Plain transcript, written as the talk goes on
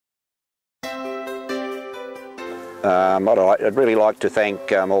I'd really like to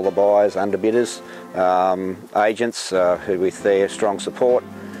thank all the buyers, underbidders, agents who with their strong support,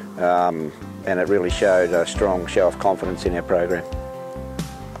 and it really showed a strong show of confidence in our program.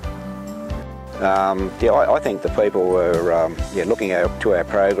 I think the people were looking to our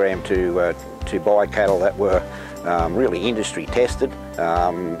program to buy cattle that were really industry tested.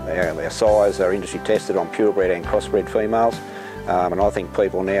 Our sires are industry tested on purebred and crossbred females, and I think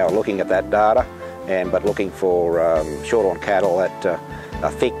people now are looking at that data but looking for shorthorn cattle that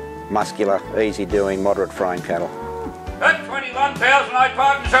are thick, muscular, easy doing, moderate frame cattle. At 21,000 I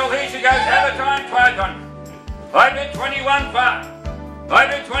part and sell. Here she goes, have a time, twice on. I bid 21.5. I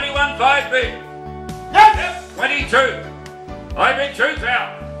bid 21.5 bid. Yep. 22. I bid 2,000.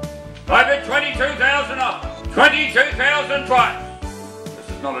 I bid 22,000 off. 22,000 twice. This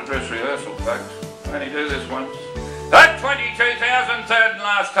is not a dress rehearsal, folks. I only do this once. At 22,000, third and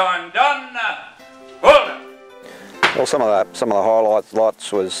last time done. Well, some of the highlight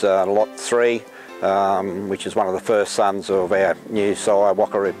lots was lot 3, which is one of the first sons of our new sire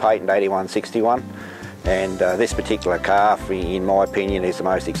Wagga patent 8161, and this particular calf, in my opinion, is the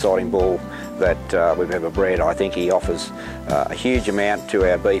most exciting bull that we've ever bred. I think he offers a huge amount to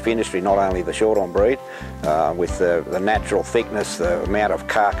our beef industry, not only the shorthorn breed, with the natural thickness, the amount of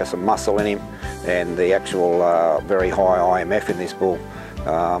carcass and muscle in him, and the actual very high IMF in this bull.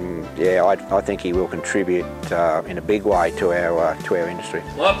 I think he will contribute in a big way to our industry.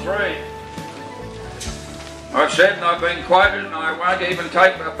 Lot 3. I've said and I've been quoted and I won't even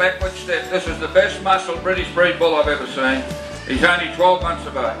take a backward step. This is the best muscled British breed bull I've ever seen. He's only 12 months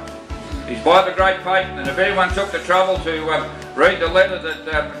of age. He's by the great patent, and if anyone took the trouble to read the letter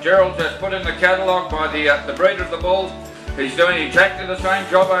that Gerald has put in the catalogue by the breeder of the bulls, he's doing exactly the same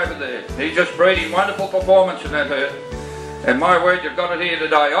job over there. He's just breeding wonderful performance in that herd. And my word, you've got it here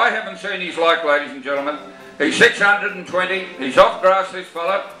today. I haven't seen his like, ladies and gentlemen. He's 620, he's off grass, this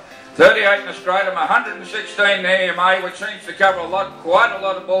fella. 38 in the stratum, 116 EMA, which seems to cover quite a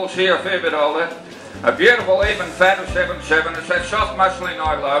lot of bulls here, a fair bit older. A beautiful even fat of 7.7, it's that soft muscling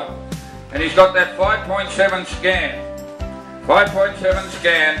I love. And he's got that 5.7 scan. 5.7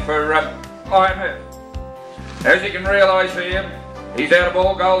 scan for IMF. As you can realise here, he's out of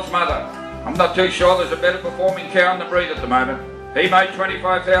all Gold's mother. I'm not too sure there's a better performing cow in the breed at the moment. He made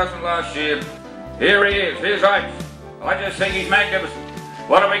 25,000 last year. Here he is, here's Ace. I just think he's magnificent.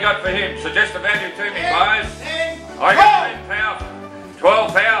 What have we got for him? Suggest a value to me, guys. I got 10,000,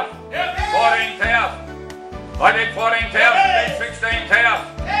 12,000, 14,000. I did 14,000, I did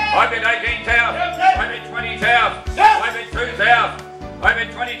 16,000. I bid 18,000. I bid 20,000. I bid 2,000. I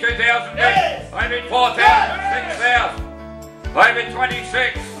bid 22,000. I bid 4,000, 6,000. I bid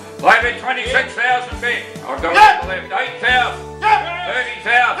 26. I bid 26,000 bid. I've got a left. 8,000.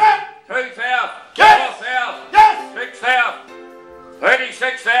 30,000. 2,000. 4,000. 6,000.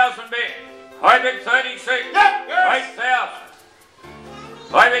 36,000 bid. I bid 36. 8,000.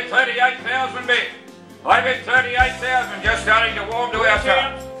 I bid 38,000 bid. I bid 38,000. Just starting to warm to our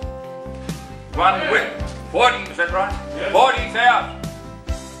tongues. One whiff. 40, is that right? Yes. 40,000.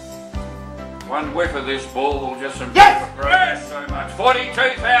 One whiff of this bull will just improve the progress so much.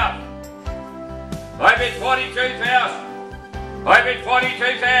 42,000. I bid 42,000. I bid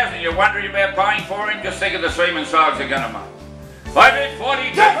 42,000. You're wondering about paying for him? Just think of the semen size you're going to make. I bid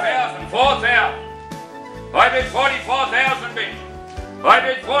 42,000. 4,000. I bid 44,000 bid. I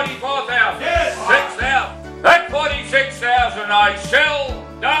bid 44,000. 6,000. At 46,000 I sell.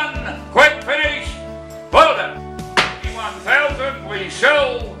 Done. Quick finish. Well done. 51,000 we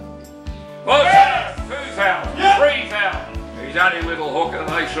sell. 4,000. 2,000. 3,000. He's only a little hooker.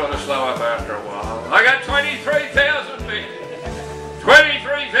 They sort of slow up after a while. I got 23,000 bid.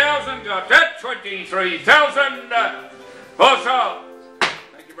 23,000 got that. 23,000 also.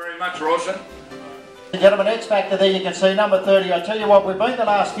 Thank you very much, Rawson. Gentlemen, X Factor there you can see, number 30. I tell you what, we've been the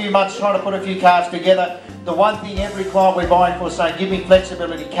last few months trying to put a few calves together. The one thing every client we're buying for is saying, give me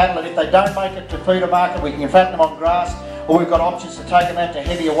flexibility cattle, and if they don't make it to feeder market, we can fatten them on grass, or we've got options to take them out to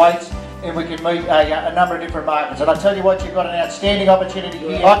heavier weights, and we can meet a number of different markets. And I tell you what, you've got an outstanding opportunity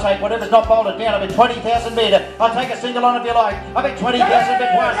here. I'll take whatever's not bolted down. I bet 20,000 metre. I'll take a single on if you like. I bet 20,000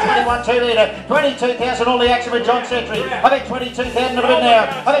 bit 1, 21 2 metre. 22,000 all the action with John Sentry. I bet 22,000 a bit now.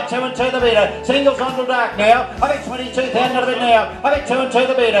 I bet 2 and 2 the metre. Singles on till dark now. I bet 22,000 a bit now. I bet 2 and 2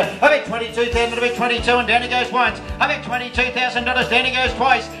 the metre. I bet 22,000 a bit 22 and down he goes once. I bet $22,000 down he goes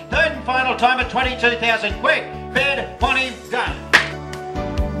twice. Third and final time at 22,000. Quick, bid, money, done.